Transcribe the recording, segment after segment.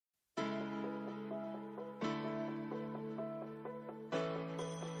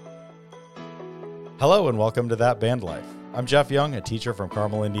Hello and welcome to That Band Life. I'm Jeff Young, a teacher from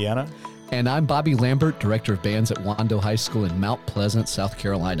Carmel, Indiana. And I'm Bobby Lambert, Director of Bands at Wando High School in Mount Pleasant, South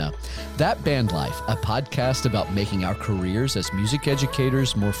Carolina. That Band Life, a podcast about making our careers as music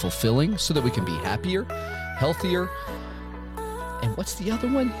educators more fulfilling so that we can be happier, healthier, and what's the other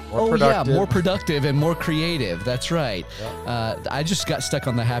one? More productive and more creative. That's right. Yep. I just got stuck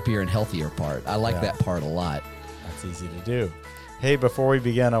on the happier and healthier part. I like that part a lot. That's easy to do. Hey, before we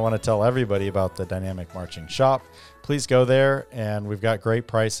begin, I want to tell everybody about the Dynamic Marching Shop. Please go there, and we've got great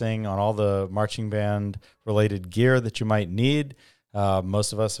pricing on all the marching band related gear that you might need.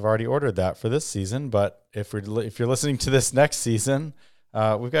 Most of us have already ordered that for this season, but if you're listening to this next season,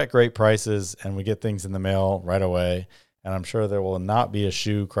 we've got great prices, and we get things in the mail right away. And I'm sure there will not be a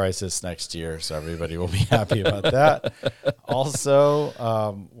shoe crisis next year, so everybody will be happy about that. Also,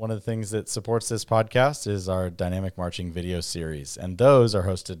 one of the things that supports this podcast is our Dynamic Marching video series, and those are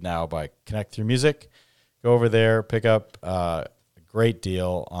hosted now by Connect Through Music. Go over there, pick up a great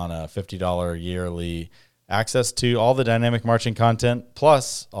deal on a $50 yearly access to all the Dynamic Marching content,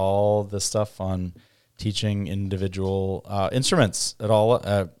 plus all the stuff on teaching individual instruments at all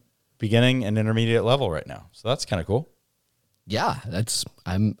beginning and intermediate level right now. So that's kind of cool. Yeah,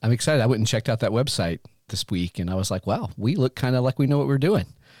 I'm excited. I went and checked out that website this week, and I was like, wow, we look kind of like we know what we're doing.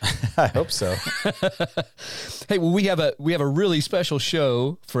 I hope so. Hey, well, we have a really special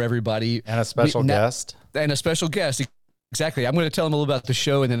show for everybody. And a special guest. And a special guest. Exactly. I'm going to tell them a little about the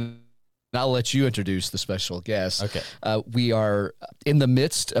show, and then I'll let you introduce the special guest. Okay. We are in the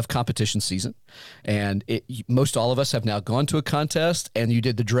midst of competition season, and most all of us have now gone to a contest, and you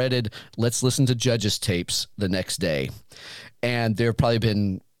did the dreaded, let's listen to judges tapes the next day. And there have probably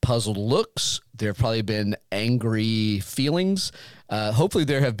been puzzled looks. There have probably been angry feelings. Hopefully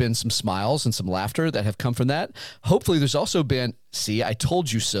there have been some smiles and some laughter that have come from that. Hopefully there's also been, see, I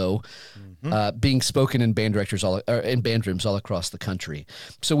told you so, being spoken in band directors in band rooms all across the country.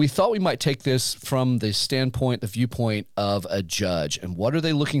 So we thought we might take this from the standpoint, the viewpoint of a judge, and what are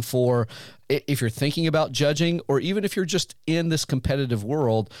they looking for if you're thinking about judging, or even if you're just in this competitive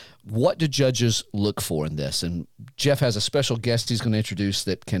world. What do judges look for in this? And Jeff has a special guest he's going to introduce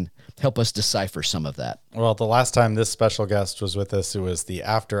that can help us decipher some of that. Well, the last time this special guest was with us, it was the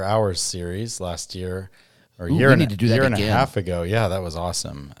After Hours series last year. Or a year and a half ago. Yeah, that was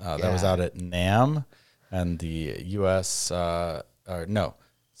awesome. That was out at NAMM and the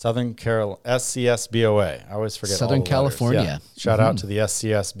Southern Carolina, SCSBOA. I always forget Southern all the California. Yeah. Shout out to the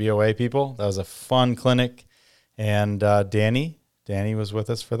SCSBOA people. That was a fun clinic. And Danny was with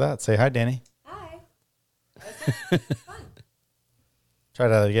us for that. Say hi, Danny. Hi. Fun. Try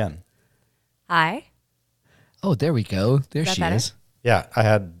that again. Hi. Oh, there we go. There she better? is. Yeah, I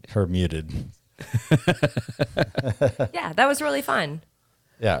had her muted. Yeah, that was really fun.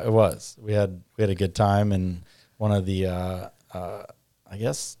 Yeah, it was. We had a good time in one of the I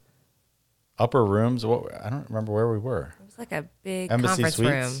guess upper rooms. I don't remember where we were. It was like a big Embassy conference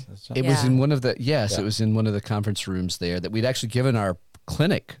Suites? room. It was in one of the it was in one of the conference rooms there that we'd actually given our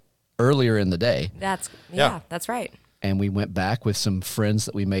clinic earlier in the day. That's right. And we went back with some friends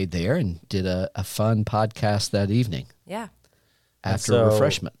that we made there and did a fun podcast that evening. Yeah. After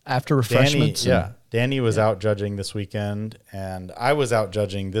refreshments. Danny was out judging this weekend, and I was out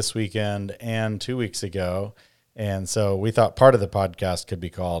judging this weekend and 2 weeks ago. And so we thought part of the podcast could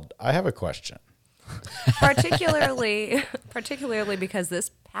be called I Have a Question. Particularly because this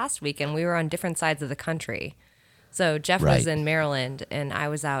past weekend we were on different sides of the country. So Jeff was in Maryland, and I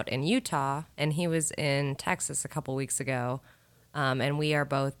was out in Utah, and he was in Texas a couple weeks ago. And we are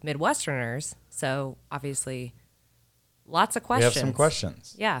both Midwesterners, so obviously lots of questions. We have some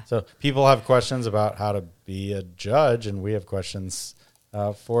questions. Yeah. So people have questions about how to be a judge, and we have questions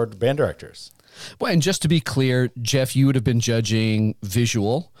for band directors. Well, and just to be clear, Jeff, you would have been judging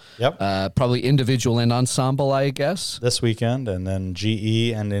visual. Yep. Probably individual and ensemble, I guess. This weekend, and then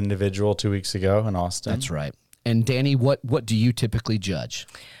GE and individual 2 weeks ago in Austin. That's right. And Danny, what do you typically judge?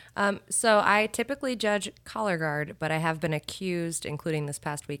 So I typically judge color guard, but I have been accused, including this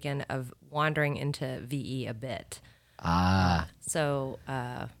past weekend, of wandering into VE a bit. So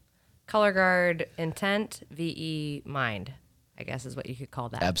color guard intent, VE mind, I guess is what you could call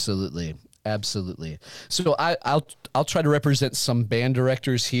that. Absolutely. So I'll try to represent some band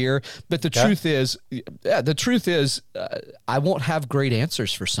directors here, but the truth is, I won't have great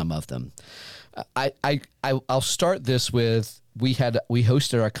answers for some of them. I'll start this with we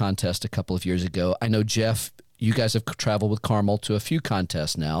hosted our contest a couple of years ago. I know, Jeff, you guys have traveled with Carmel to a few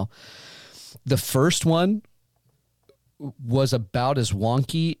contests now. The first one was about as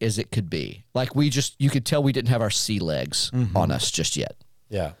wonky as it could be. Like you could tell we didn't have our sea legs on us just yet.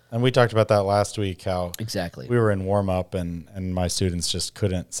 Yeah. And we talked about that last week, how Exactly. we were in warm up and my students just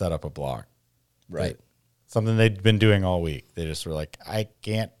couldn't set up a block. Right. Something they'd been doing all week. They just were like, I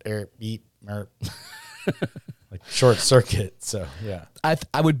can't beep, like short circuit. So, yeah.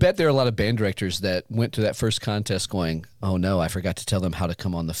 I would bet there are a lot of band directors that went to that first contest going, oh no, I forgot to tell them how to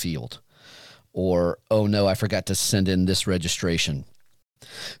come on the field. Or, oh no, I forgot to send in this registration.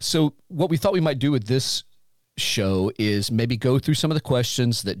 So what we thought we might do with this show is maybe go through some of the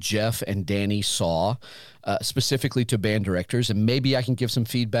questions that Jeff and Danny saw specifically to band directors, and maybe I can give some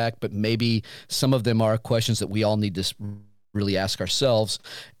feedback, but maybe some of them are questions that we all need to really ask ourselves.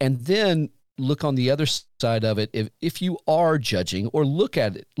 And then look on the other side of it. If you are judging or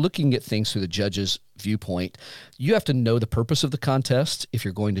looking at things through the judge's viewpoint, you have to know the purpose of the contest if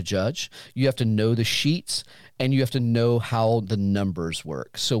you're going to judge. You have to know the sheets, and you have to know how the numbers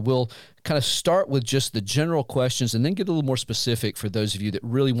work. So we'll kind of start with just the general questions and then get a little more specific for those of you that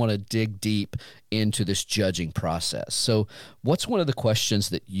really want to dig deep into this judging process. So what's one of the questions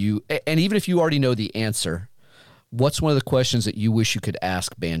that you, and even if you already know the answer, what's one of the questions that you wish you could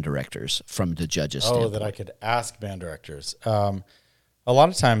ask band directors from the judges' standpoint? That I could ask band directors. A lot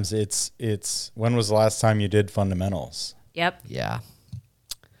of times it's when was the last time you did fundamentals? Yep. Yeah.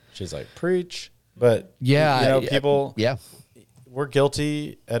 She's like, preach. But, yeah, people, yeah, we're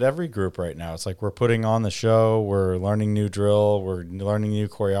guilty at every group right now. It's like we're putting on the show. We're learning new drill. We're learning new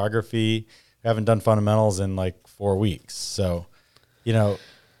choreography. We haven't done fundamentals in like 4 weeks. So,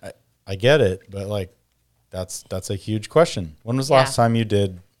 I get it, but like that's a huge question. When was the last time you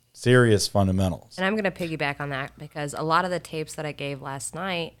did serious fundamentals? And I'm going to piggyback on that because a lot of the tapes that I gave last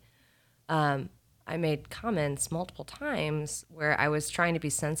night, I made comments multiple times where I was trying to be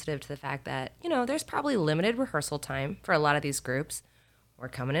sensitive to the fact that, there's probably limited rehearsal time for a lot of these groups. We're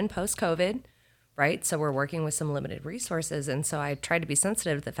coming in post-COVID, right? So we're working with some limited resources. And so I tried to be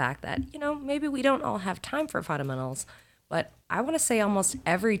sensitive to the fact that, maybe we don't all have time for fundamentals. But I want to say almost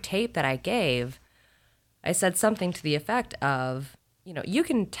every tape that I gave, I said something to the effect of, you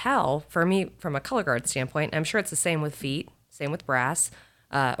can tell, for me, from a color guard standpoint, I'm sure it's the same with feet, same with brass,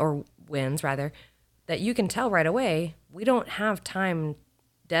 or winds, rather, that you can tell right away, we don't have time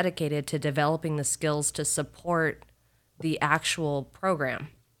dedicated to developing the skills to support the actual program.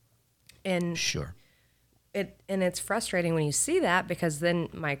 And sure. It's frustrating when you see that, because then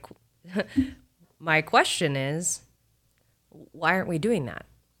my question is, why aren't we doing that,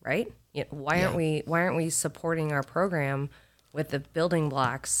 right? Why aren't we supporting our program with the building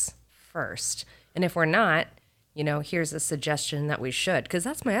blocks first? And if we're not, here's a suggestion that we should. Because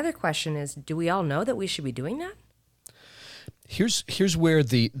that's my other question is, do we all know that we should be doing that? Here's where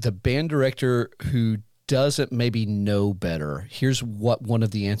the band director who doesn't maybe know better, here's what one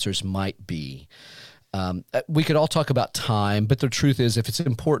of the answers might be. We could all talk about time, but the truth is, if it's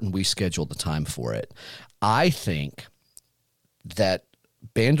important, we schedule the time for it. I think that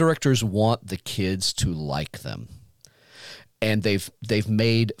band directors want the kids to like them. And they've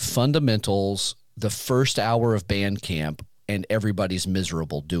made fundamentals the first hour of band camp, and everybody's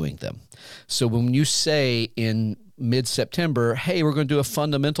miserable doing them. So when you say in mid-September, hey, we're going to do a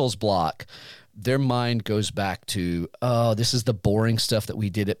fundamentals block, their mind goes back to, oh, this is the boring stuff that we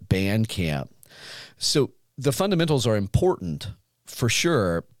did at band camp. So the fundamentals are important for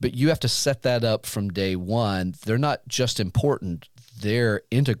sure, but you have to set that up from day one. They're not just important, they're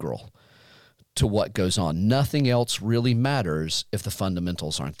integral to what goes on. Nothing else really matters if the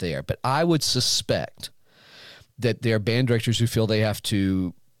fundamentals aren't there. But I would suspect that there are band directors who feel they have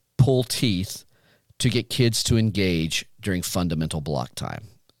to pull teeth to get kids to engage during fundamental block time.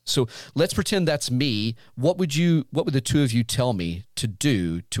 So let's pretend that's me. What would the two of you tell me to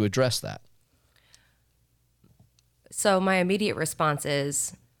do to address that? So my immediate response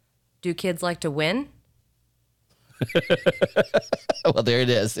is, do kids like to win? Well, there it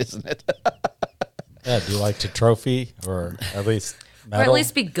is, isn't it? Yeah, do you like to trophy or at least medal? Or at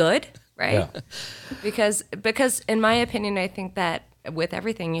least be good, right? Yeah. Because in my opinion, I think that with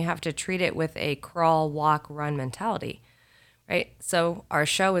everything, you have to treat it with a crawl, walk, run mentality, right? So our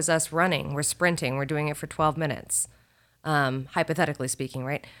show is us running. We're sprinting. We're doing it for 12 minutes, hypothetically speaking,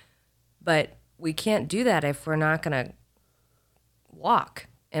 right? But we can't do that if we're not going to walk.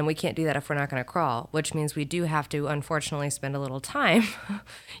 And we can't do that if we're not going to crawl, which means we do have to, unfortunately, spend a little time,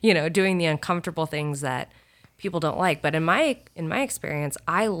 doing the uncomfortable things that people don't like. But in my experience,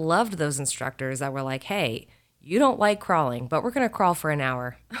 I loved those instructors that were like, hey, you don't like crawling, but we're going to crawl for an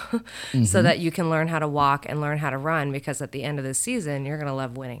hour so that you can learn how to walk and learn how to run, because at the end of the season, you're going to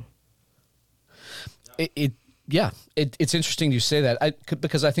love winning. It's interesting you say that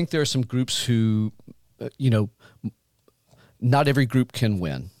because I think there are some groups who, not every group can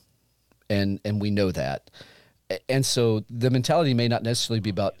win, and we know that. And so the mentality may not necessarily be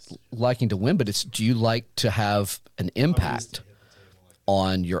about liking to win, but it's, do you like to have an impact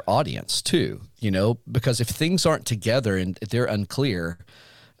on your audience too? You know, because if things aren't together and they're unclear,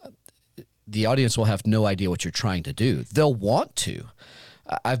 the audience will have no idea what you're trying to do. They'll want to.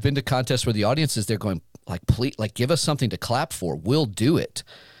 I've been to contests where the audience is, they're going like, please, like, give us something to clap for. We'll do it.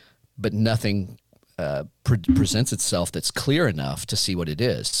 But nothing presents itself that's clear enough to see what it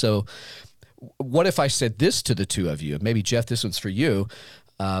is. So what if I said this to the two of you? Maybe, Jeff, this one's for you.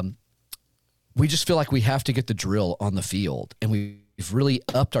 We just feel like we have to get the drill on the field, and we've really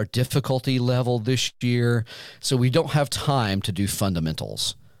upped our difficulty level this year, so we don't have time to do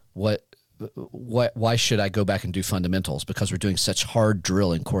fundamentals. Why should I go back and do fundamentals? Because we're doing such hard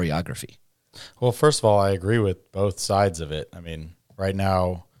drill and choreography. Well, first of all, I agree with both sides of it. I mean, right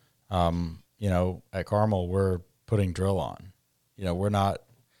now, at Carmel, we're putting drill on. We're not,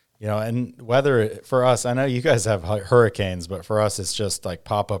 and weather for us, I know you guys have hurricanes, but for us, it's just like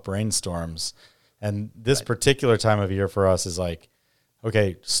pop-up rainstorms. And this particular time of year for us is like,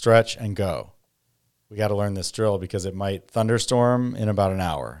 okay, stretch and go. We got to learn this drill because it might thunderstorm in about an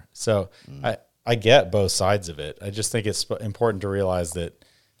hour. So I get both sides of it. I just think it's important to realize that,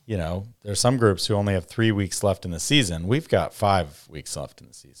 there's some groups who only have 3 weeks left in the season. We've got 5 weeks left in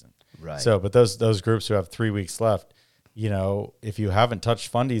the season. Right. So, but those groups who have 3 weeks left, if you haven't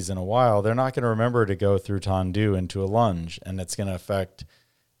touched fundies in a while, they're not going to remember to go through tendu into a lunge, and it's going to affect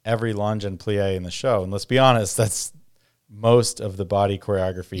every lunge and plie in the show. And let's be honest, that's most of the body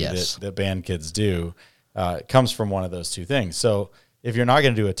choreography that band kids do comes from one of those two things. So if you're not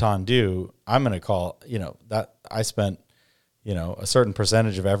going to do a tendu, I'm going to call, that I spent, a certain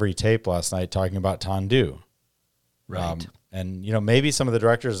percentage of every tape last night talking about tendu. Right. And, maybe some of the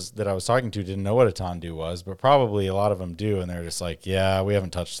directors that I was talking to didn't know what a tendu was, but probably a lot of them do. And they're just like, yeah, we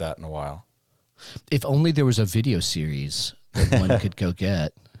haven't touched that in a while. If only there was a video series that one could go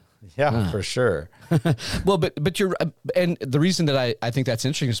get. Yeah, for sure. Well, but you're, and the reason that I think that's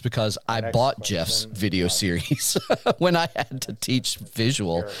interesting is because I bought Jeff's video series when I had to teach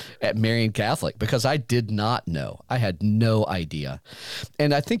visual at Marian Catholic, because I did not know. I had no idea.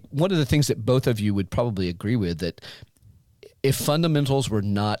 And I think one of the things that both of you would probably agree with, that if fundamentals were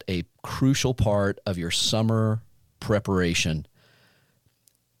not a crucial part of your summer preparation,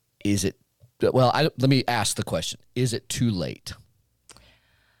 let me ask the question. Is it too late?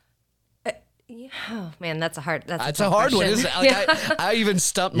 Oh man, that's a hard one, isn't it? Like, I even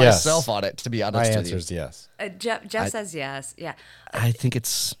stumped myself on it, to be honest with you. My answer is yes. Jeff says yes. Yeah. I think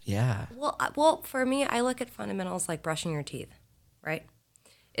it's, yeah. Well, for me, I look at fundamentals like brushing your teeth, right?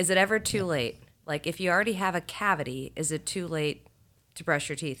 Is it ever too late? Like, if you already have a cavity, is it too late to brush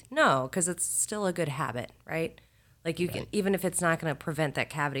your teeth? No, because it's still a good habit, right? Like, you can, even if it's not going to prevent that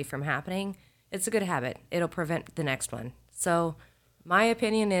cavity from happening, it's a good habit. It'll prevent the next one. So my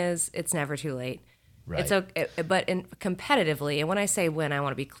opinion is it's never too late. Right. It's okay, but competitively, and when I say win, I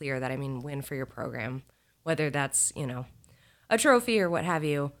want to be clear that I mean win for your program, whether that's a trophy or what have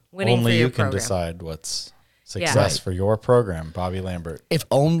you. Winning only for your you can program. Decide what's success for your program, Bobby Lambert. If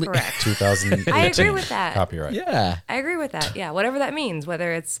only. Correct. 2018. I agree with that. Copyright. Yeah, I agree with that. Yeah, whatever that means,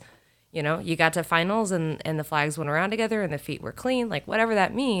 whether it's you got to finals and the flags went around together and the feet were clean, like whatever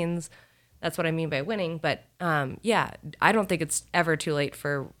that means. That's what I mean by winning. But I don't think it's ever too late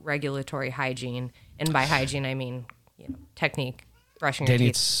for regulatory hygiene. And by hygiene, I mean, technique, brushing your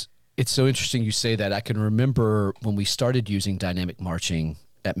teeth. It's so interesting you say that. I can remember when we started using dynamic marching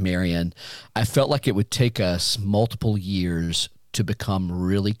at Marian, I felt like it would take us multiple years to become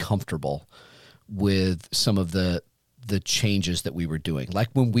really comfortable with some of the changes that we were doing. Like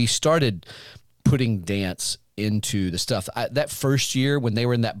when we started putting dance into the stuff, that first year when they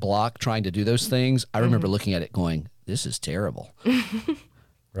were in that block trying to do those things, I remember looking at it going, this is terrible.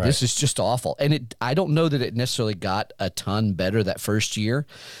 Right. This is just awful. And I don't know that it necessarily got a ton better that first year,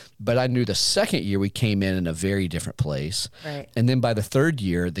 but I knew the second year we came in a very different place. Right. And then by the third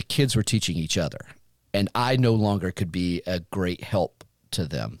year, the kids were teaching each other, and I no longer could be a great help to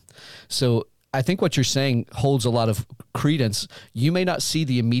them. So I think what you're saying holds a lot of credence. You may not see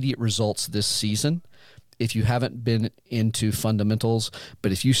the immediate results this season if you haven't been into fundamentals,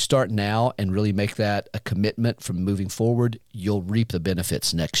 but if you start now and really make that a commitment from moving forward, you'll reap the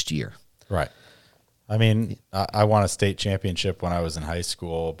benefits next year. Right. I mean, I won a state championship when I was in high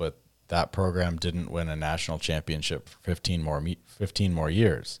school, but that program didn't win a national championship for 15 more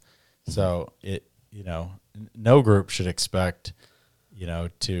years. So no group should expect,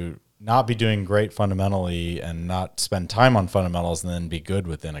 to not be doing great fundamentally and not spend time on fundamentals and then be good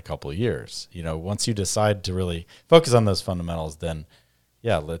within a couple of years. Once you decide to really focus on those fundamentals, then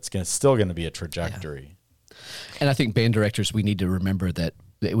still going to be a trajectory. Yeah. And I think band directors, we need to remember that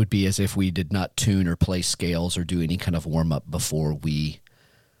it would be as if we did not tune or play scales or do any kind of warm up before we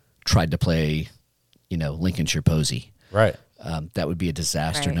tried to play, Lincolnshire Posy. Right. That would be a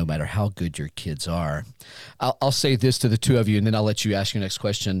disaster, no matter how good your kids are. I'll say this to the two of you, and then I'll let you ask your next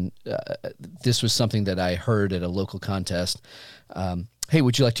question. This was something that I heard at a local contest. Hey,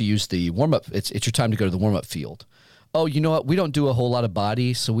 would you like to use the warm-up? It's your time to go to the warm-up field. Oh, you know what? We don't do a whole lot of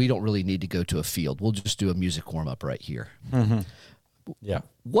body, so we don't really need to go to a field. We'll just do a music warm-up right here. Mm-hmm. Yeah.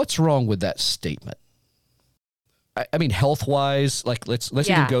 What's wrong with that statement? I mean, health-wise, let's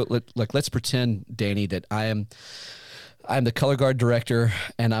even go. Let's pretend, Danny, that I'm the color guard director,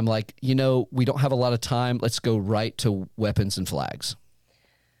 and I'm like, we don't have a lot of time. Let's go right to weapons and flags.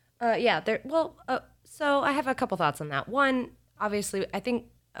 So I have a couple thoughts on that. One, obviously, I think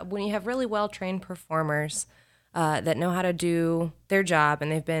when you have really well-trained performers that know how to do their job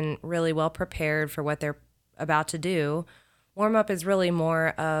and they've been really well prepared for what they're about to do, warm-up is really more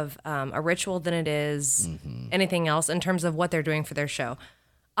of a ritual than it is anything else in terms of what they're doing for their show.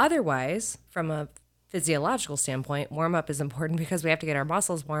 Otherwise, from a physiological standpoint, warm-up is important because we have to get our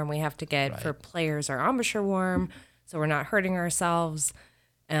muscles warm. We have to get, for players, our embouchure warm so we're not hurting ourselves.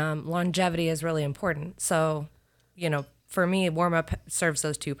 Longevity is really important. So, for me, warm-up serves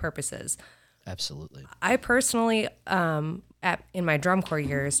those two purposes. Absolutely. I personally, in my drum corps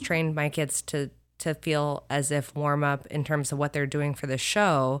years, trained my kids to feel as if warm-up, in terms of what they're doing for the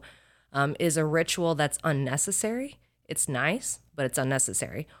show, is a ritual that's unnecessary. It's nice, but it's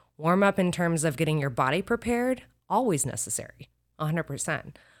unnecessary. Warm-up in terms of getting your body prepared, always necessary,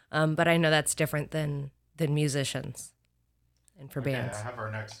 100%. But I know that's different than musicians and for bands. I have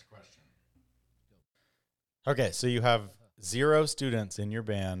our next question. Okay, so you have 0 students in your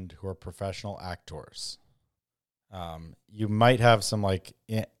band who are professional actors. You might have some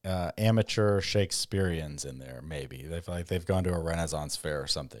amateur Shakespeareans in there, maybe. They've gone to a Renaissance fair or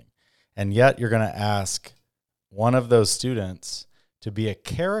something. And yet you're going to ask one of those students to be a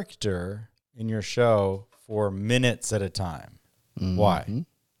character in your show for minutes at a time. Mm-hmm. Why?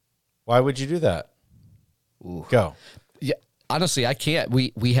 Why would you do that? Ooh. Go. Yeah, honestly, I can't.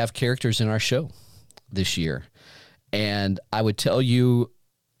 We have characters in our show this year. And I would tell you,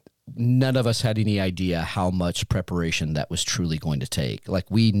 none of us had any idea how much preparation that was truly going to take.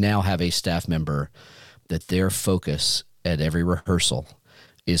 We now have a staff member that their focus at every rehearsal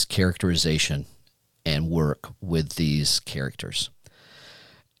is characterization and work with these characters.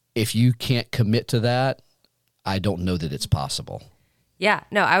 If you can't commit to that, I don't know that it's possible. Yeah,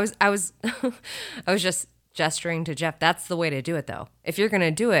 no, I was I was just gesturing to Jeff. That's the way to do it, though. If you're going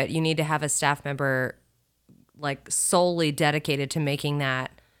to do it, you need to have a staff member solely dedicated to making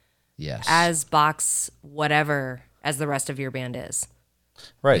that as box whatever as the rest of your band is.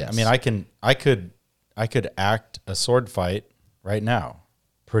 Right. Yes. I mean, I could act a sword fight right now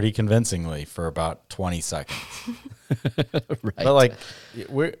pretty convincingly for about 20 seconds. Right.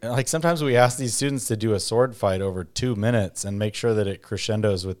 But sometimes we ask these students to do a sword fight over 2 minutes and make sure that it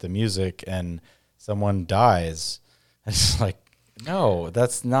crescendos with the music and someone dies. It's no,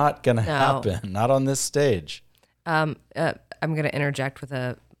 that's not going to happen. Not on this stage. I'm going to interject with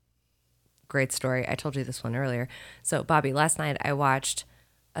a great story. I told you this one earlier. So, Bobby, last night I watched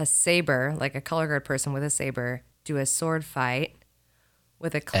a saber, a color guard person with a saber, do a sword fight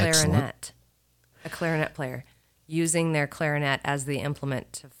with a clarinet. Excellent. A clarinet player using their clarinet as the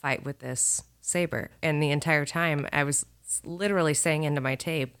implement to fight with this saber. And the entire time I was literally saying into my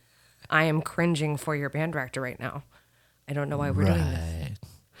tape, I am cringing for your band director right now. I don't know why we're doing this.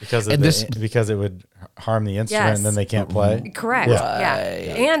 Because it would harm the instrument and then they can't play? Correct. Yeah.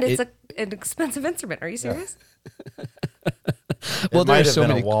 And it's an expensive instrument. Are you serious? Well, it might have been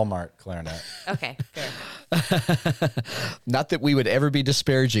a Walmart clarinet. Okay, fair. Not that we would ever be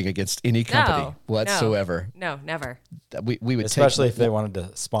disparaging against any company whatsoever. No, never. We would especially if they wanted to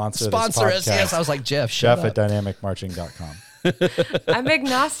sponsor this podcast. Us. Yes, I was like, Jeff at dynamicmarching.com. I'm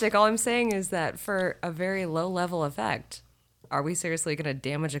agnostic. All I'm saying is that for a very low level effect, are we seriously going to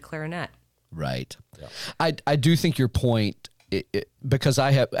damage a clarinet? Right. Yeah. I do think your point, because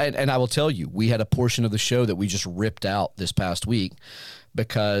I have, and I will tell you, we had a portion of the show that we just ripped out this past week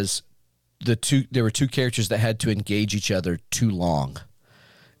because there were 2 characters that had to engage each other too long,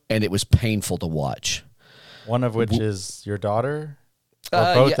 and it was painful to watch. One of which is your daughter,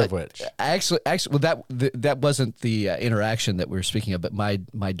 or both of which? Actually, well, that wasn't the interaction that we were speaking of, but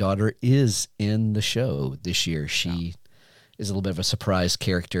my daughter is in the show this year. She is a little bit of a surprise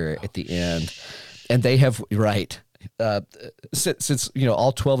character at the end. And they have, right. Since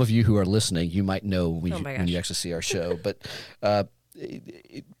all 12 of you who are listening, you might know when you actually see our show, but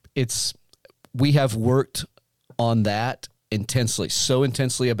we have worked on that intensely, so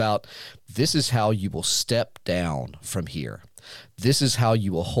intensely about this is how you will step down from here. This is how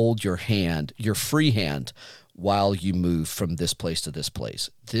you will hold your hand, your free hand, while you move from this place to this place.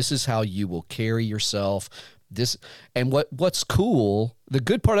 This is how you will carry yourself. And what's cool, the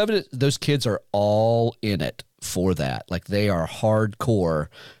good part of it is those kids are all in it for that. Like they are hardcore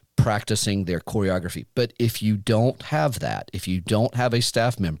practicing their choreography. But if you don't have that, if you don't have a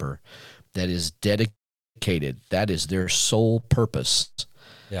staff member that is dedicated, that is their sole purpose.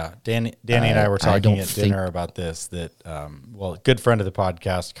 Yeah, Danny and I were talking at dinner about this. That a good friend of the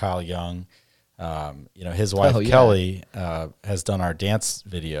podcast, Kyle Young, his wife Kelly has done our dance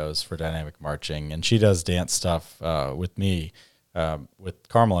videos for Dynamic Marching, and she does dance stuff with me, with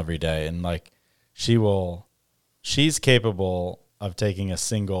Carmel every day, and like she's capable of taking a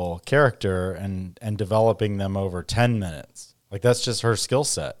single character and developing them over 10 minutes. Like that's just her skill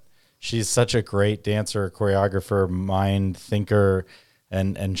set. She's such a great dancer, choreographer, mind thinker.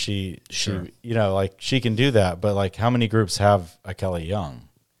 And she she can do that, but like how many groups have a Kelly Young?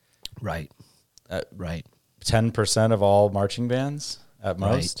 Right. Right. 10% of all marching bands at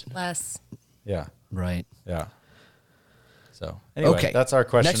most? Less. Yeah. Right. Yeah. So anyway, that's our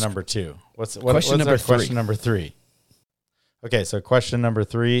question number 2. What's our question number 3? Okay, so question number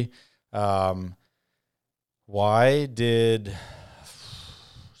 3. Why did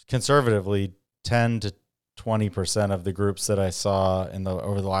conservatively 10 to 20% of the groups that I saw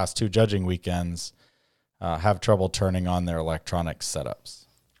over the last 2 judging weekends have trouble turning on their electronics setups?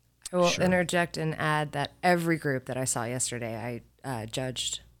 I will interject and add that every group that I saw yesterday, I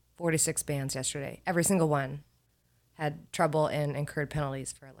judged 46 bands yesterday. Every single one had trouble and incurred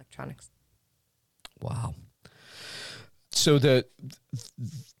penalties for electronics. Wow. So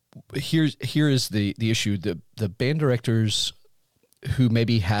here is the issue. The band directors who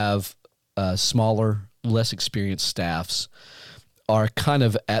maybe have smaller, less experienced staffs are kind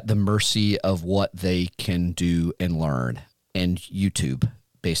of at the mercy of what they can do and learn, and YouTube,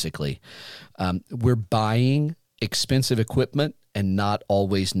 basically. We're buying expensive equipment and not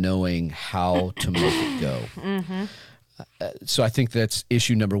always knowing how to make it go. Mm-hmm. So I think that's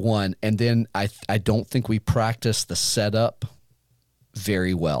issue number 1. And then I don't think we practice the setup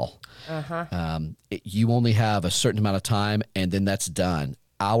very well. Uh-huh. You only have a certain amount of time, and then that's done.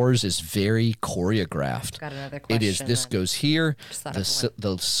 Ours is very choreographed. Got another question. It is, this goes here,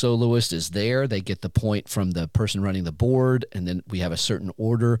 the soloist is there, they get the point from the person running the board, and then we have a certain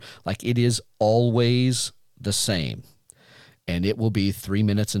order. Like it is always the same, and it will be 3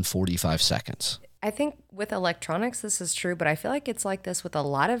 minutes and 45 seconds. I think with electronics, this is true, but I feel like it's like this with a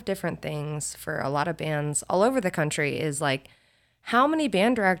lot of different things for a lot of bands all over the country is like, how many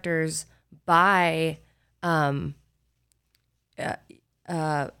band directors buy a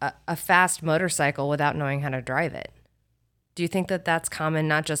fast motorcycle without knowing how to drive it? Do you think that that's common,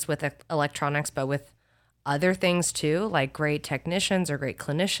 not just with electronics, but with other things too, like great technicians or great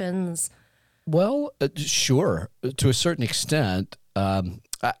clinicians? Well, sure, to a certain extent.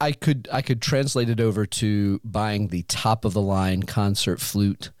 I could translate it over to buying the top of the line concert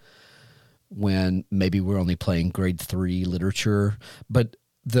flute when maybe we're only playing grade 3 literature, but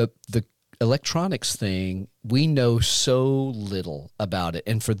the electronics thing, we know so little about it.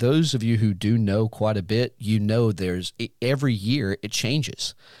 And for those of you who do know quite a bit, every year it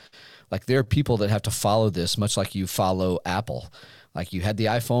changes. Like there are people that have to follow this much like you follow Apple. Like you had the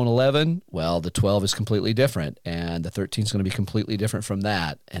iPhone 11, well, the 12 is completely different, and the 13 is going to be completely different from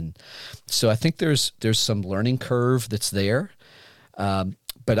that. And so I think there's some learning curve that's there.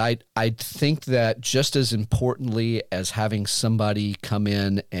 But I think that just as importantly as having somebody come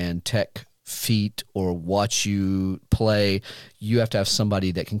in and tech feet or watch you play, you have to have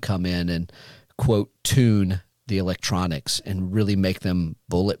somebody that can come in and, quote, tune the electronics and really make them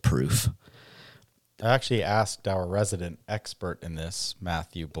bulletproof. I actually asked our resident expert in this,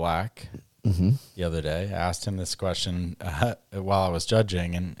 Matthew Black, the other day. I asked him this question while I was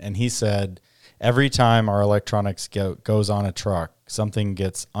judging, and he said every time our electronics goes on a truck, something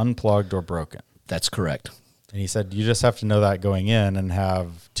gets unplugged or broken. That's correct. And he said, you just have to know that going in and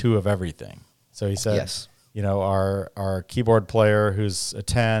have 2 of everything. So he said, yes. Our keyboard player who's a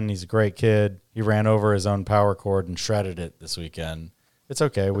 10, he's a great kid. He ran over his own power cord and shredded it this weekend. It's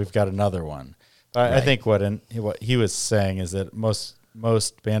okay. We've got another one. Right. I think what he was saying is that most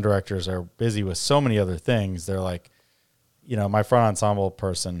band directors are busy with so many other things. They're like, my front ensemble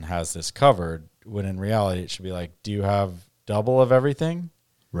person has this covered, when in reality it should be like, do you have double of everything?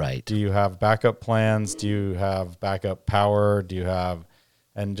 Right. Do you have backup plans? Do you have backup power?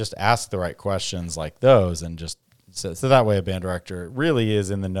 And just ask the right questions like those, and just so that way a band director really is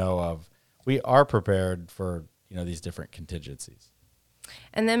in the know of, we are prepared for, these different contingencies.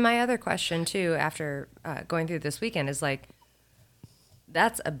 And then my other question too, after going through this weekend, is like,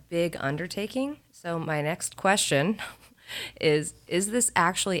 that's a big undertaking. So my next question is this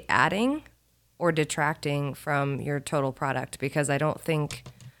actually adding or detracting from your total product? Because I don't think,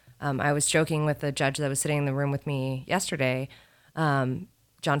 I was joking with the judge that was sitting in the room with me yesterday, John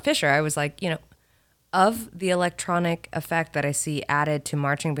Fisher. I was like, of the electronic effect that I see added to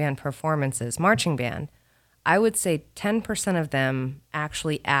marching band performances, marching band, I would say 10% of them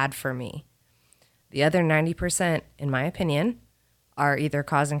actually add for me. The other 90%, in my opinion, are either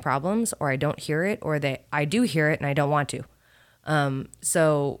causing problems, or I don't hear it, or I do hear it and I don't want to.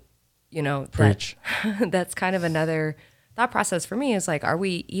 Preach. That's kind of another thought process for me, is like, are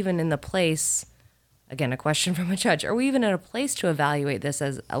we even in the place, again, a question from a judge, are we even in a place to evaluate this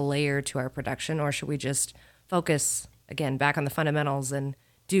as a layer to our production, or should we just focus, again, back on the fundamentals and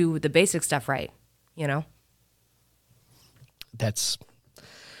do the basic stuff right, That's,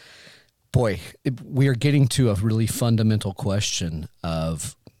 boy, we are getting to a really fundamental question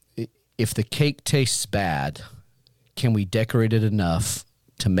of, if the cake tastes bad, can we decorate it enough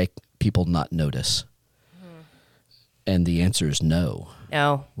to make people not notice? And the answer is no.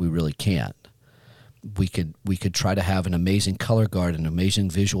 No. We really can't. We could try to have an amazing color guard, an amazing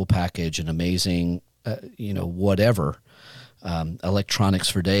visual package, an amazing, whatever, electronics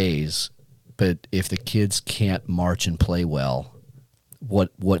for days. But if the kids can't march and play well,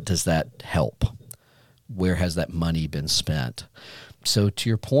 what does that help? Where has that money been spent? So to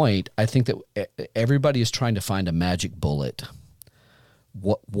your point, I think that everybody is trying to find a magic bullet.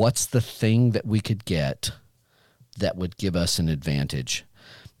 What's the thing that we could get that would give us an advantage?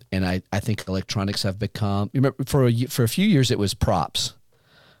 And I think electronics have become, remember, for a few years it was props,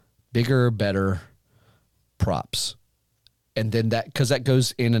 bigger, better props. And then because that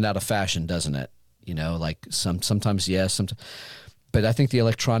goes in and out of fashion, doesn't it? Like sometimes yes, sometimes. But I think the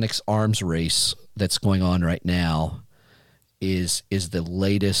electronics arms race that's going on right now is the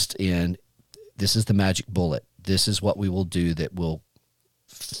latest in, this is the magic bullet. This is what we will do that will,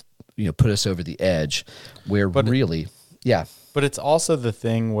 put us over the edge, where really, yeah. But it's also the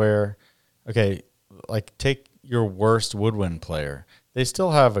thing where, okay, like take your worst woodwind player. They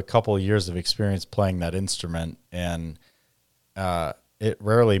still have a couple of years of experience playing that instrument, and it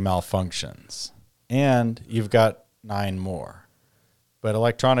rarely malfunctions. And you've got 9 more. But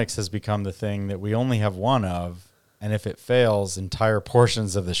electronics has become the thing that we only have one of, and if it fails, entire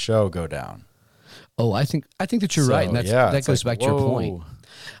portions of the show go down. Oh, I think that you're right, and that goes back to your point.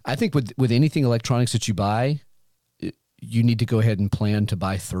 I think with anything electronics that you buy, you need to go ahead and plan to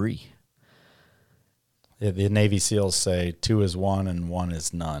buy 3. Yeah, the Navy SEALs say 2 is 1 and 1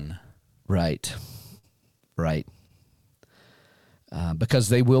 is none. Right. Because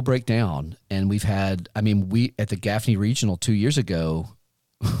they will break down. And we at the Gaffney Regional 2 years ago,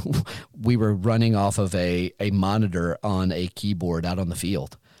 we were running off of a monitor on a keyboard out on the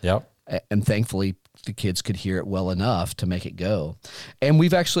field. Yep. And thankfully, the kids could hear it well enough to make it go. And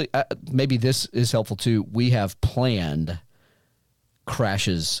we've actually, maybe this is helpful too, we have planned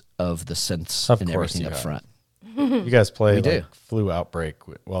crashes of the synths and everything up front. You guys play flu outbreak.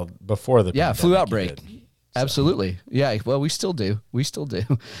 Well, before the pandemic, flu outbreak. Absolutely. Yeah. Well, we still do. It's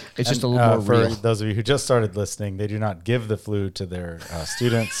just a little more for real. those of you who just started listening, they do not give the flu to their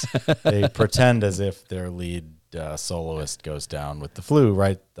students. They pretend as if their lead soloist goes down with the flu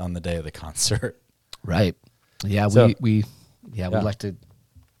right on the day of the concert. Right. Yeah. We like to.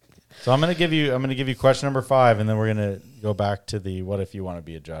 So I'm going to give you question number 5, and then we're going to go back to the what if you want to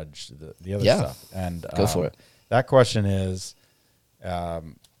be a judge, the other stuff. And go for it. That question is,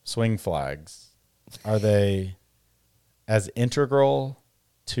 swing flags. Are they as integral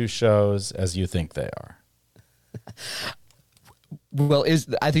to shows as you think they are? Well,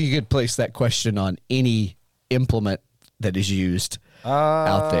 I think you could place that question on any implement that is used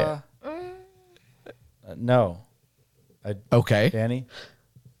out there. No. Okay. Danny?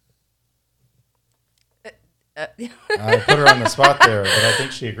 I put her on the spot there, but I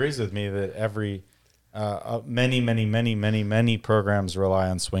think she agrees with me that many programs rely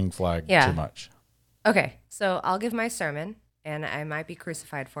on swing flag too much. Okay, so I'll give my sermon, and I might be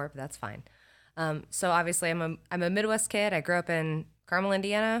crucified for it, but that's fine. So obviously, I'm a Midwest kid. I grew up in Carmel,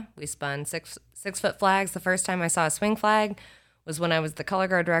 Indiana. We spun 6-foot flags. The first time I saw a swing flag was when I was the color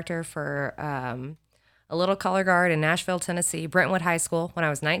guard director for a little color guard in Nashville, Tennessee, Brentwood High School. When I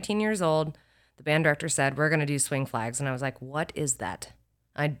was 19 years old, the band director said, we're going to do swing flags. And I was like, what is that?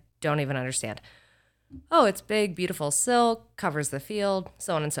 I don't even understand. Oh, it's big, beautiful silk, covers the field,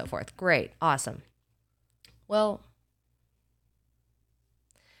 so on and so forth. Great. Awesome. Well,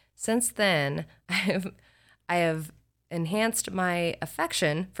 since then, I have enhanced my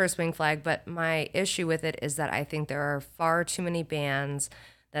affection for swing flag, but my issue with it is that I think there are far too many bands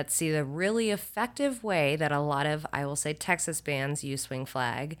that see the really effective way that a lot of, I will say, Texas bands use swing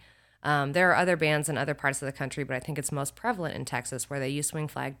flag. There are other bands in other parts of the country, but I think it's most prevalent in Texas where they use swing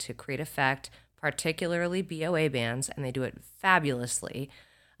flag to create effect, particularly BOA bands, and they do it fabulously.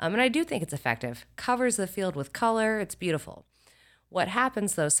 And I do think it's effective. Covers the field with color. It's beautiful. What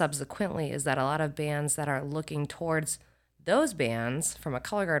happens, though, subsequently is that a lot of bands that are looking towards those bands from a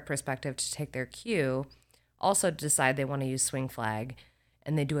color guard perspective to take their cue also decide they want to use swing flag,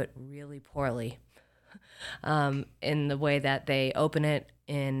 and they do it really poorly in the way that they open it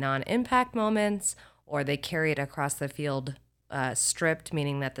in non-impact moments, or they carry it across the field stripped,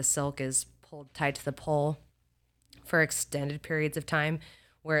 meaning that the silk is pulled tight to the pole for extended periods of time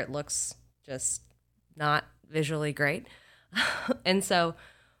where it looks just not visually great. And so,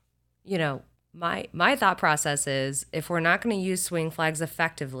 you know, my thought process is if we're not going to use swing flags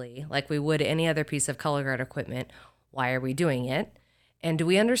effectively like we would any other piece of color guard equipment, why are we doing it? And do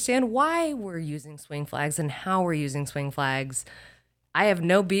we understand why we're using swing flags and how we're using swing flags? I have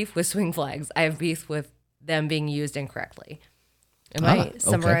no beef with swing flags. I have beef with them being used incorrectly. Am I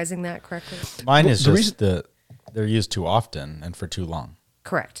summarizing that correctly? Mine is just that they're used too often and for too long.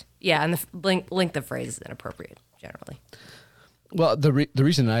 Correct. Yeah, and the length of phrase is inappropriate generally. Well, the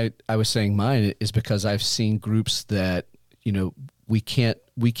reason I was saying mine is because I've seen groups that, you know, we can't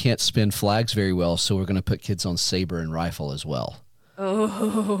spin flags very well, so we're going to put kids on saber and rifle as well.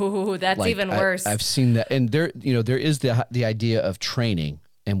 Oh, that's like, even worse. I've seen that, and there is the idea of training,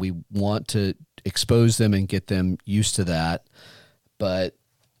 and we want to expose them and get them used to that. But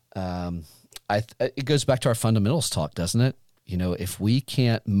it goes back to our fundamentals talk, doesn't it? You know, if we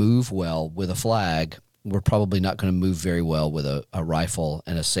can't move well with a flag, we're probably not going to move very well with a rifle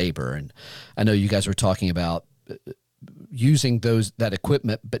and a saber. And I know you guys were talking about using that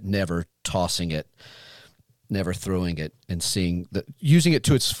equipment, but never tossing it, never throwing it, and using it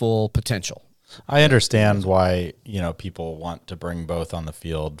to its full potential. I understand why, you know, people want to bring both on the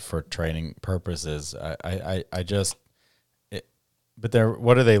field for training purposes. But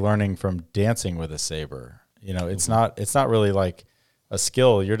what are they learning from dancing with a saber? You know, it's not really like a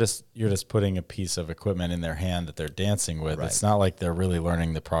skill. You're just putting a piece of equipment in their hand that they're dancing with. Right. It's not like they're really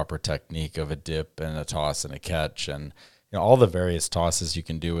learning the proper technique of a dip and a toss and a catch and, you know, all the various tosses you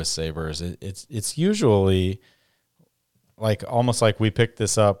can do with sabers. It's usually like almost like we picked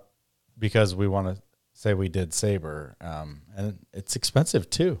this up because we want to say we did saber, and it's expensive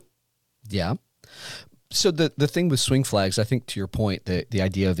too. Yeah. So the thing with swing flags, I think to your point, the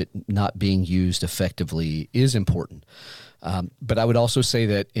idea of it not being used effectively is important. But I would also say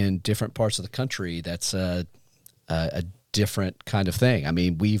that in different parts of the country, that's a different kind of thing. I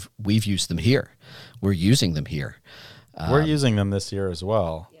mean, we've used them here. We're using them here. We're using them this year as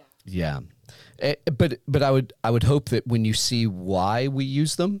well. Yeah. But I would hope that when you see why we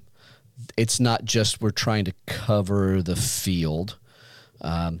use them, it's not just we're trying to cover the field.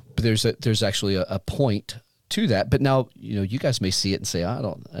 But there's actually a point to that. But now, you know, you guys may see it and say,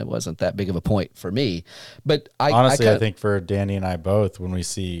 it wasn't that big of a point for me. But I think for Danny and I both, when we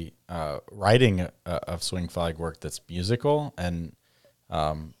see writing of swing flag work that's musical and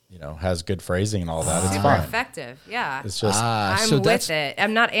you know, has good phrasing and all that, it's fine. Effective, yeah. It's just I'm with it.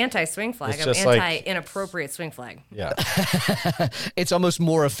 I'm not anti-swing flag. I'm anti-inappropriate swing flag. Yeah. It's almost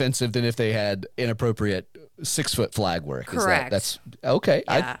more offensive than if they had inappropriate 6-foot flag work. Correct. That's okay.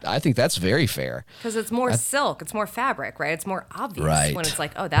 Yeah. I think that's very fair. Because it's more silk. It's more fabric, right? It's more obvious when it's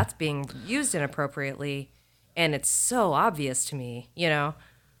like, oh, that's being used inappropriately, and it's so obvious to me, you know?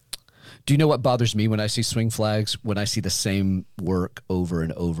 Do you know what bothers me when I see swing flags? When I see the same work over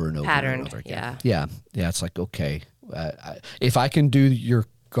and over and over Patterned, and over again. Yeah. Yeah. It's like, okay, if I can do your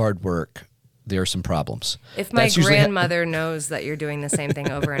guard work, there are some problems. If my grandmother knows that you're doing the same thing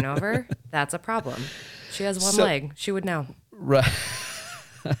over and over, that's a problem. She has one leg. She would know. Right.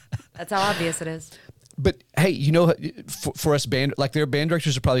 That's how obvious it is. But hey, you know, for us their band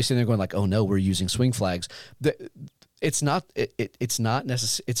directors are probably sitting there going like, oh no, we're using swing flags. It's not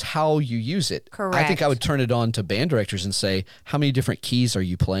necessary. It's how you use it. Correct. I think I would turn it on to band directors and say, how many different keys are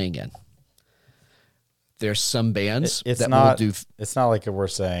you playing in? There's some bands will do. It's not like we're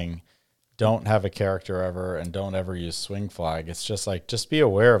saying don't have a character ever and don't ever use swing flag. It's just like, just be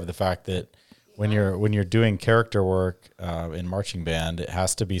aware of the fact that when you're doing character work in marching band, it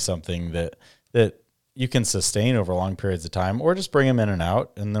has to be something that that you can sustain over long periods of time, or just bring them in and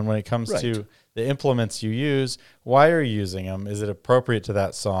out. And then when it comes to the implements you use, why are you using them? Is it appropriate to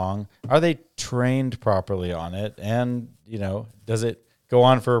that song? Are they trained properly on it? And, does it go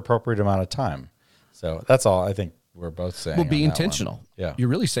on for appropriate amount of time? So that's all I think we're both saying. Well, be intentional. Yeah. You're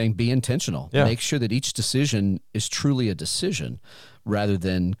really saying be intentional. Yeah. Make sure that each decision is truly a decision rather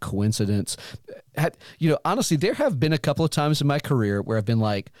than coincidence. Honestly, there have been a couple of times in my career where I've been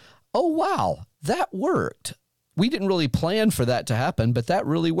like, oh, wow, that worked. We didn't really plan for that to happen, but that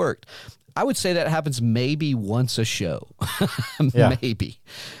really worked. I would say that happens maybe once a show. Maybe.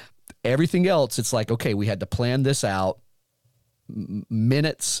 Everything else, it's like, okay, we had to plan this out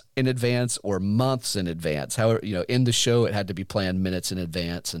minutes in advance or months in advance. However, in the show, it had to be planned minutes in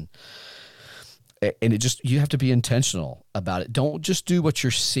advance. And you have to be intentional about it. Don't just do what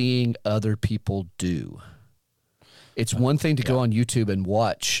you're seeing other people do. It's one thing to go on YouTube and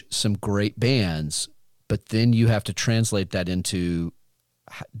watch some great bands, but then you have to translate that into,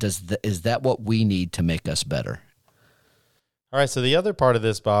 is that what we need to make us better? All right. So the other part of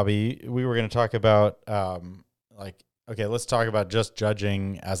this, Bobby, we were going to talk about, okay, let's talk about just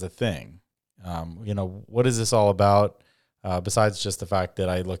judging as a thing. What is this all about? Besides just the fact that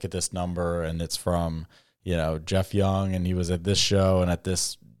I look at this number and it's from, Jeff Young, and he was at this show and at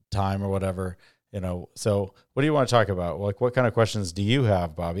this time or whatever, so what do you want to talk about? Like, what kind of questions do you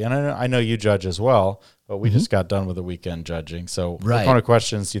have, Bobby? And I know you judge as well, but we just got done with the weekend judging. So what kind of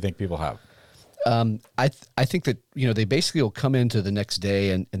questions do you think people have? I think that, they basically will come into the next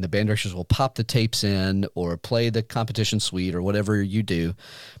day and the band directors will pop the tapes in or play the competition suite or whatever you do.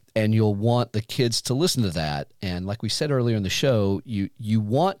 And you'll want the kids to listen to that. And like we said earlier in the show, you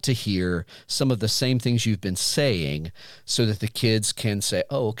want to hear some of the same things you've been saying so that the kids can say,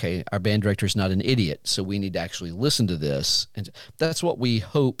 oh, okay, our band director is not an idiot, so we need to actually listen to this. And that's what we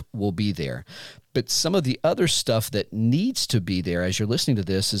hope will be there. But some of the other stuff that needs to be there as you're listening to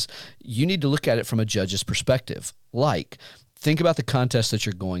this is you need to look at it from a judge's perspective. Like, think about the contest that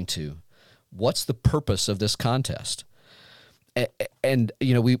you're going to. What's the purpose of this contest? And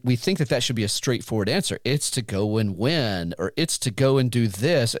we think that should be a straightforward answer. It's to go and win, or it's to go and do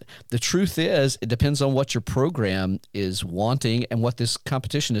this. The truth is, it depends on what your program is wanting and what this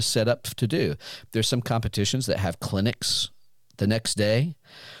competition is set up to do. There's some competitions that have clinics the next day.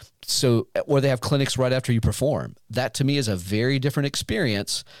 Or they have clinics right after you perform. That to me is a very different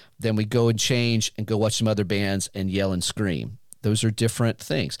experience than we go and change and go watch some other bands and yell and scream. Those are different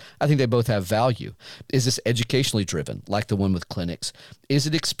things. I think they both have value. Is this educationally driven, like the one with clinics? Is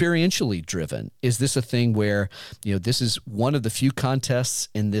it experientially driven? Is this a thing where, this is one of the few contests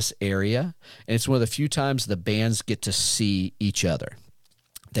in this area, and it's one of the few times the bands get to see each other.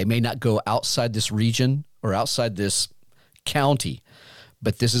 They may not go outside this region or outside this county,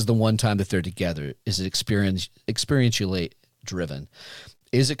 but this is the one time that they're together. Is it experientially driven?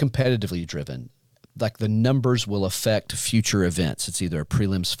 Is it competitively driven? Like, the numbers will affect future events. It's either a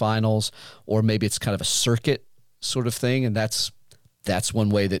prelims finals, or maybe it's kind of a circuit sort of thing. And that's one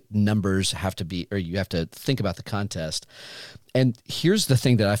way that numbers have to be, or you have to think about the contest. And here's the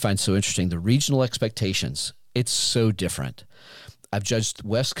thing that I find so interesting. The regional expectations, it's so different. I've judged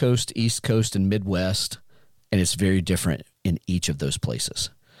West Coast, East Coast, and Midwest, and it's very different in each of those places.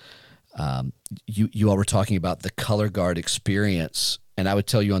 You all were talking about the color guard experience, and I would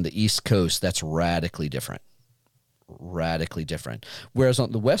tell you on the East Coast, that's radically different. Whereas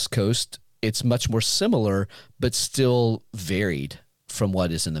on the West Coast, it's much more similar, but still varied from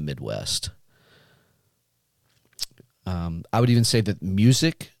what is in the Midwest. I would even say that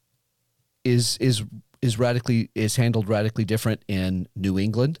music is handled radically different in New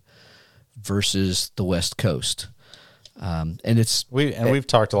England versus the West Coast. We've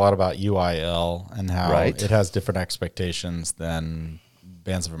talked a lot about UIL and how it has different expectations than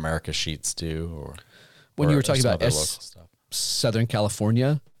Bands of America sheets do. Or when you were talking about Southern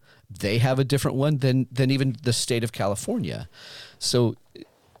California, they have a different one than even the state of California. So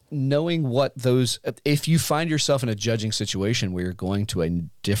knowing what those, if you find yourself in a judging situation where you're going to a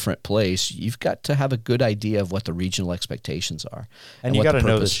different place, you've got to have a good idea of what the regional expectations are. And you got to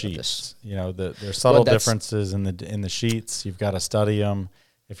know the sheets. There's subtle differences in the sheets. You've got to study them.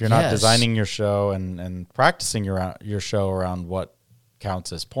 If you're not designing your show and practicing your show around what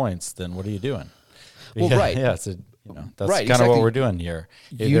counts as points, then what are you doing? Well, right. Yeah, that's kind of what we're doing here.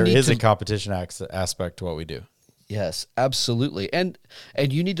 There is a competition aspect to what we do. Yes, absolutely. And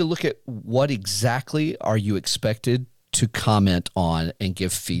you need to look at what exactly are you expected to comment on and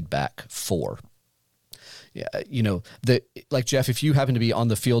give feedback for. Yeah, like Jeff, if you happen to be on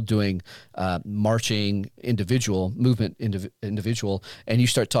the field doing marching movement individual, and you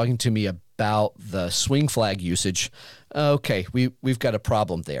start talking to me about the swing flag usage, okay, we've got a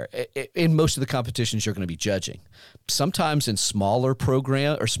problem there. In most of the competitions, you're going to be judging. Sometimes in smaller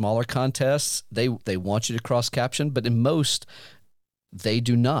program or smaller contests, they want you to cross caption, but in most, they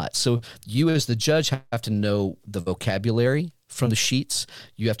do not. So you as the judge have to know the vocabulary from the sheets.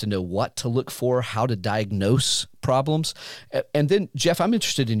 You have to know what to look for, how to diagnose problems. And then, Jeff, I'm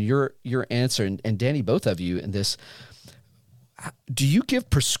interested in your answer, and Danny, both of you in this. Do you give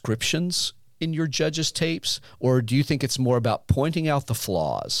prescriptions in your judges' tapes, or do you think it's more about pointing out the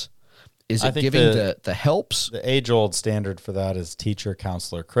flaws? Is it giving the helps? The age-old standard for that is teacher,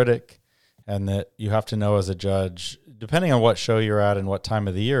 counselor, critic, and that you have to know as a judge, depending on what show you're at and what time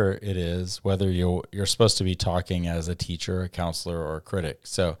of the year it is, whether you're supposed to be talking as a teacher, a counselor, or a critic.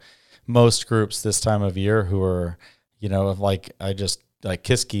 So most groups this time of year who are, like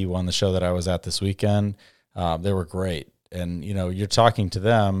Kiski won the show that I was at this weekend, they were great. And, you're talking to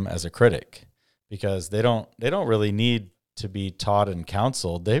them as a critic because they don't really need to be taught and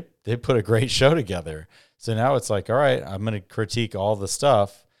counseled. They put a great show together. So now it's like, all right, I'm going to critique all the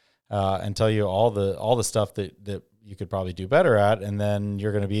stuff and tell you all the stuff that you could probably do better at, and then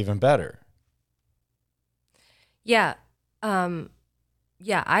you're going to be even better. Yeah. I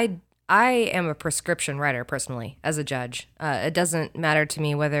am a prescription writer personally as a judge. It doesn't matter to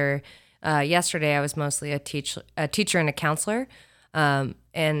me whether yesterday I was mostly a teacher and a counselor.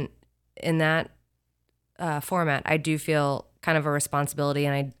 And in that format, I do feel kind of a responsibility,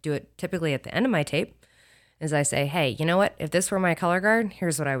 and I do it typically at the end of my tape, is I say, hey, you know what? If this were my color guard,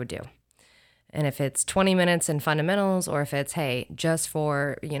 here's what I would do. And if it's 20 minutes in fundamentals, or if it's, hey, just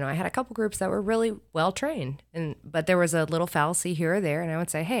for, I had a couple groups that were really well trained, but there was a little fallacy here or there. And I would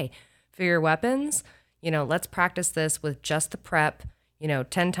say, hey, for your weapons, let's practice this with just the prep,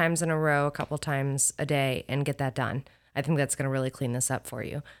 10 times in a row, a couple times a day, and get that done. I think that's going to really clean this up for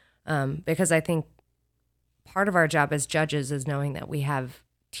you. Because I think part of our job as judges is knowing that we have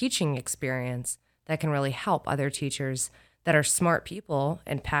teaching experience that can really help other teachers that are smart people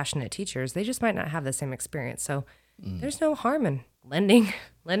and passionate teachers. They just might not have the same experience. So there's no harm in lending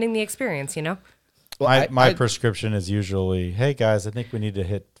the experience, Well, my prescription is usually, hey guys, I think we need to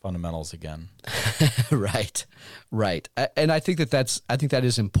hit fundamentals again. Right. And I think that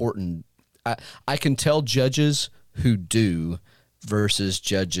is important. I can tell judges who do versus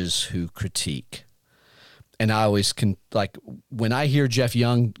judges who critique. And I always can, like, when I hear Jeff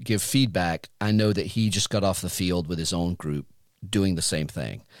Young give feedback, I know that he just got off the field with his own group doing the same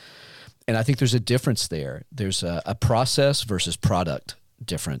thing. And I think there's a difference there. There's a process versus product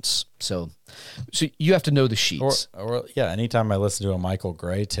difference. So you have to know the sheets. Or anytime I listen to a Michael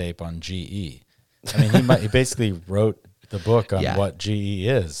Gray tape on GE, I mean, he basically wrote the book on what GE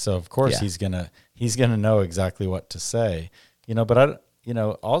is. So of course he's gonna know exactly what to say. But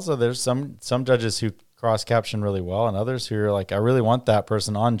also there's some judges who cross caption really well, and others who are like, I really want that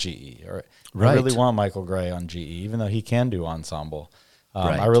person on GE, or I really want Michael Gray on GE, even though he can do ensemble.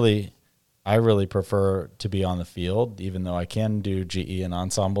 I really prefer to be on the field, even though I can do GE and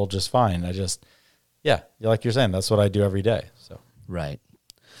ensemble just fine. Like you're saying, that's what I do every day. So right.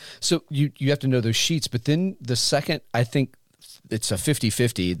 So you have to know those sheets, but then the second, I think it's a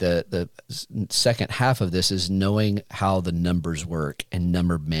 50-50. The second half of this is knowing how the numbers work and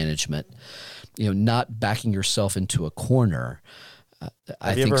number management. Not backing yourself into a corner.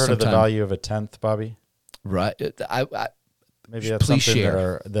 Have you ever heard of the value of a tenth, Bobby? Right. Maybe that's please something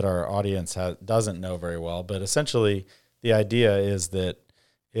share. that our audience doesn't know very well. But essentially, the idea is that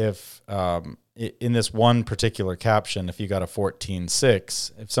if in this one particular caption, if you got a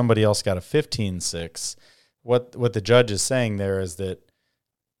 14.6, if somebody else got a 15.6, what the judge is saying there is that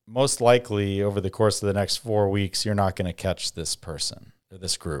most likely over the course of the next 4 weeks, you're not going to catch this person.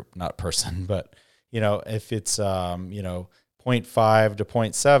 This group, not person, but if it's 0.5 to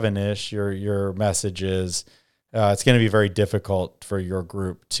 0.7 ish, your message is it's going to be very difficult for your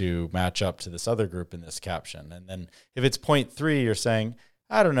group to match up to this other group in this caption. And then if it's 0.3, you're saying,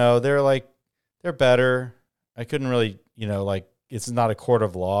 I don't know, they're better. I couldn't really, it's not a court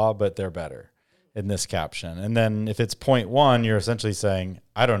of law, but they're better in this caption. And then if it's 0.1, you're essentially saying,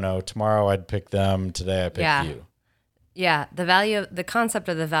 I don't know, tomorrow I'd pick them, today I picked you. Yeah, the concept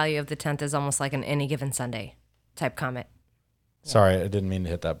of the value of the 10th is almost like an any given Sunday type comment. Sorry, I didn't mean to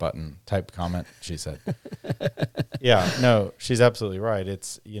hit that button. Type comment, she said. Yeah, no, she's absolutely right.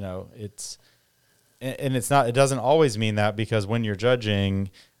 It's it doesn't always mean that, because when you're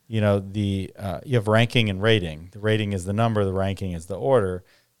judging, you have ranking and rating. The rating is the number, the ranking is the order.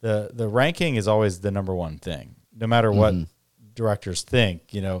 the ranking is always the number one thing, no matter what directors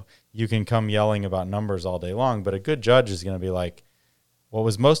think. You can come yelling about numbers all day long, but a good judge is going to be like, what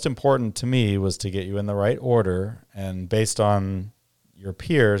was most important to me was to get you in the right order, and based on your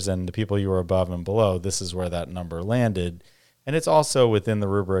peers and the people you were above and below, this is where that number landed. And it's also within the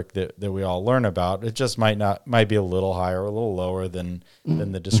rubric that we all learn about. It just might be a little higher or a little lower than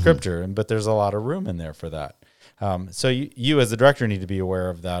the descriptor, but there's a lot of room in there for that. So you as the director need to be aware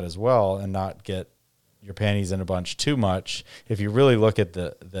of that as well, and not get your panties in a bunch too much. If you really look at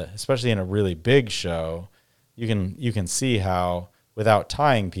the especially in a really big show, you can see how without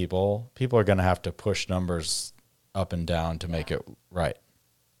tying people are going to have to push numbers up and down to make it right.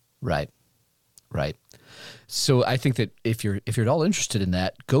 Right. So I think that if you're at all interested in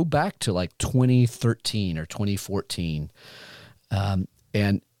that, go back to like 2013 or 2014,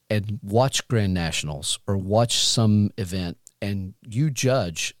 and watch Grand Nationals or watch some event, and you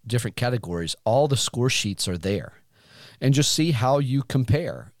judge different categories. All the score sheets are there, and just see how you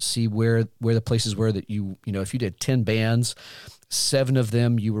compare. See where the places were that if you did 10 bands, 7 of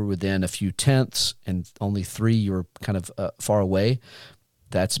them you were within a few tenths, and only 3 you were kind of far away.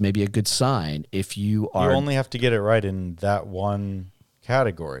 That's maybe a good sign. If you only have to get it right in that one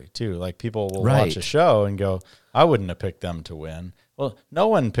category too. Like people will watch a show and go, I wouldn't have picked them to win. Well, no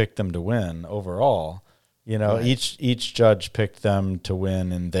one picked them to win overall. Each judge picked them to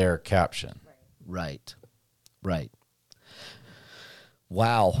win in their caption. Right.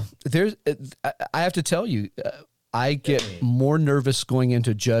 Wow. I have to tell you, I get more nervous going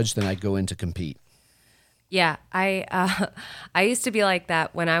into judge than I go into compete. Yeah, I used to be like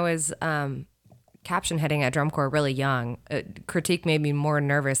that when I was caption heading at Drum Corps really young. Critique made me more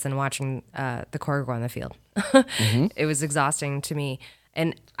nervous than watching the Corps go on the field. It was exhausting to me.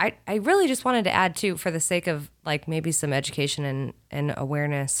 And I really just wanted to add, too, for the sake of like maybe some education and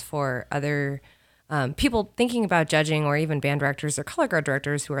awareness for other people thinking about judging, or even band directors or color guard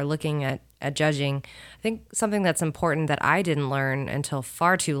directors who are looking at judging. I think something that's important that I didn't learn until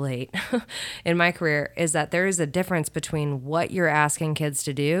far too late in my career is that there is a difference between what you're asking kids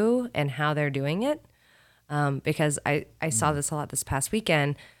to do and how they're doing it. Because I saw this a lot this past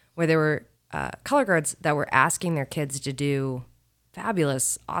weekend, where there were color guards that were asking their kids to do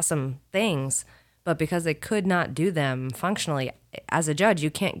fabulous, awesome things, but because they could not do them functionally, as a judge,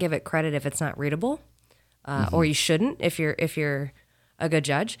 you can't give it credit if it's not readable, or you shouldn't if you're a good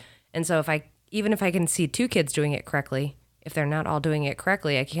judge. And so even if I can see 2 kids doing it correctly, if they're not all doing it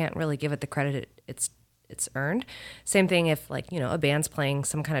correctly, I can't really give it the credit it's earned. Same thing if a band's playing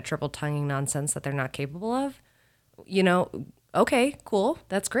some kind of triple tonguing nonsense that they're not capable of. Okay, cool,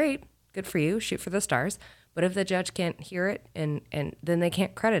 that's great, good for you, shoot for the stars. But if the judge can't hear it, and then they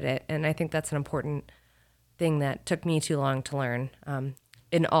can't credit it. And I think that's an important thing that took me too long to learn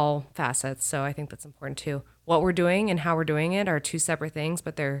in all facets. So I think that's important too. What we're doing and how we're doing it are 2 separate things,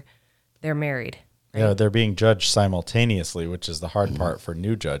 but they're married. Right? Yeah, they're being judged simultaneously, which is the hard part for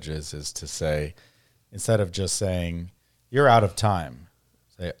new judges, is to say, instead of just saying, you're out of time,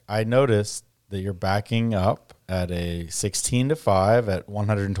 say, I noticed that you're backing up at a 16-5 at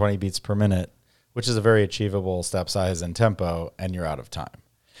 120 beats per minute, which is a very achievable step size and tempo, and you're out of time.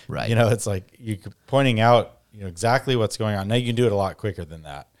 Right. It's like you pointing out, exactly what's going on. Now you can do it a lot quicker than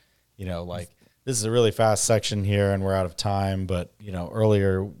that. Like this is a really fast section here and we're out of time, but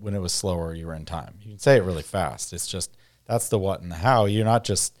earlier when it was slower, you were in time. You can say it really fast. It's just, that's the what and the how. You're not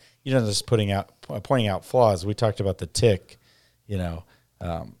just pointing out flaws. We talked about the tick, in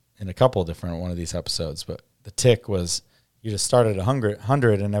a couple of different one of these episodes, but the tick was, you just started at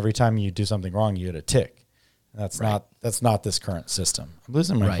 100, and every time you do something wrong, you hit a tick. And that's not this current system. I'm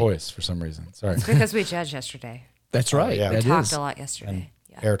losing my voice for some reason. Sorry. It's because we judged yesterday. That's right. Yeah. We talked a lot yesterday.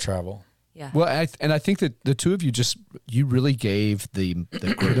 And air travel. Yeah. Well, I think that the 2 of you really gave the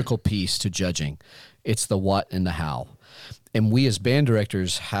critical piece to judging. It's the what and the how. And we as band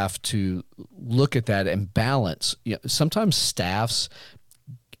directors have to look at that and balance. Sometimes staffs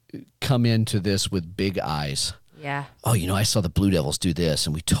come into this with big eyes. Yeah. Oh, I saw the Blue Devils do this,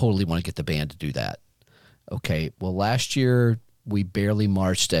 and we totally want to get the band to do that. Okay, well, last year we barely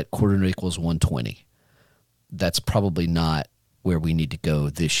marched at quarter note equals 120. That's probably not where we need to go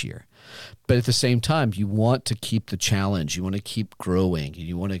this year. But at the same time, you want to keep the challenge. You want to keep growing.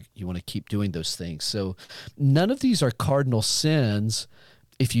 You want to keep doing those things. So none of these are cardinal sins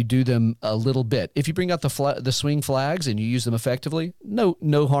if you do them a little bit. If you bring out the swing flags and you use them effectively, no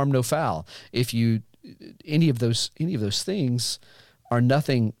harm, no foul. If you any of those things are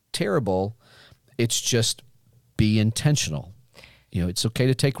nothing terrible. It's just be intentional. It's okay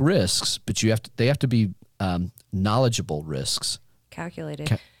to take risks, but they have to be knowledgeable risks.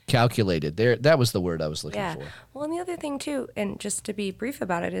 Calculated. calculated. There, that was the word I was looking Yeah. for. Well, and the other thing too, and just to be brief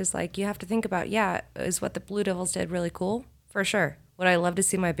about it, is like you have to think about, is what the Blue Devils did really cool? For sure. Would I love to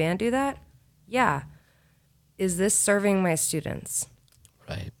see my band do that? Yeah. Is this serving my students?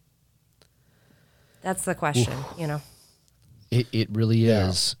 Right. That's the question, you know. It really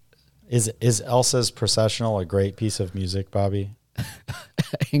is. Is Elsa's Processional a great piece of music, Bobby?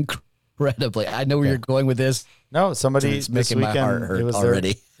 Incredibly. I know where you're going with this. No, somebody It's this making my weekend, heart hurt it was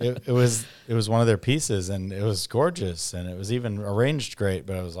already. it was one of their pieces, and it was gorgeous, and it was even arranged great.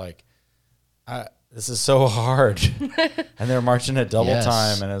 But I was like, this is so hard, and they're marching at double Yes.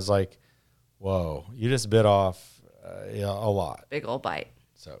 time, and it was like, whoa, you just bit off a lot. Big old bite.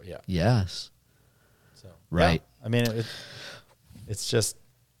 So yeah, Yes. so Right. yeah. I mean, it's just.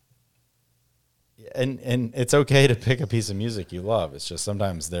 And it's okay to pick a piece of music you love. It's just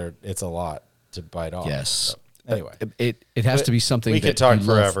sometimes it's a lot to bite off. Yes. So, anyway, It has to be something we that could talk you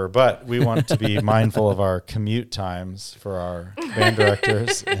love. forever, but we want to be mindful of our commute times for our band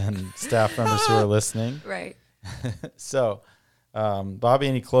directors and staff members who are listening. Right. So, Bobby,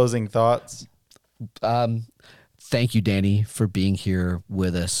 any closing thoughts? Thank you, Danny, for being here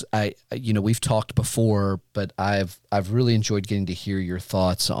with us. We've talked before, but I've really enjoyed getting to hear your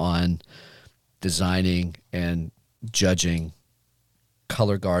thoughts on designing and judging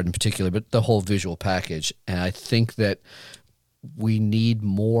color guard in particular, but the whole visual package. And I think that we need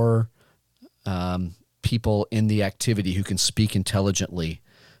more people in the activity who can speak intelligently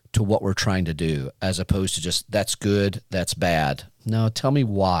to what we're trying to do, as opposed to just, that's good, that's bad. No, tell me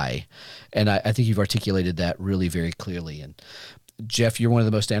why. And I think you've articulated that really very clearly. And Jeff, you're one of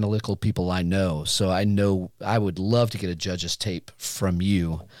the most analytical people I know. So I know I would love to get a judge's tape from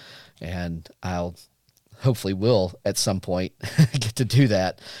you. And I'll hopefully will at some point get to do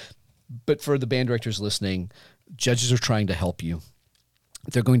that. But for the band directors listening, judges are trying to help you.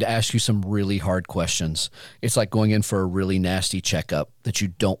 They're going to ask you some really hard questions. It's like going in for a really nasty checkup that you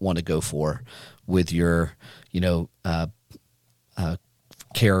don't want to go for with your,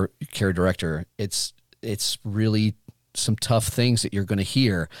 care director. It's really some tough things that you're going to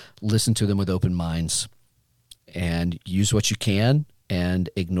hear. Listen to them with open minds and use what you can and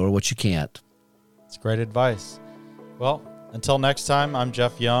ignore what you can't. It's great advice. Well, until next time, I'm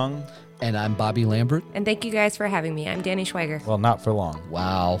Jeff Young. And I'm Bobby Lambert. And thank you guys for having me. I'm Danny Schweiger. Well, not for long.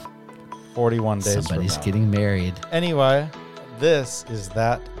 Wow. 41 days Somebody's from now. getting married. Anyway, this is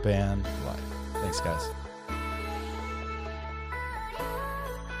That Band Life. Thanks, guys.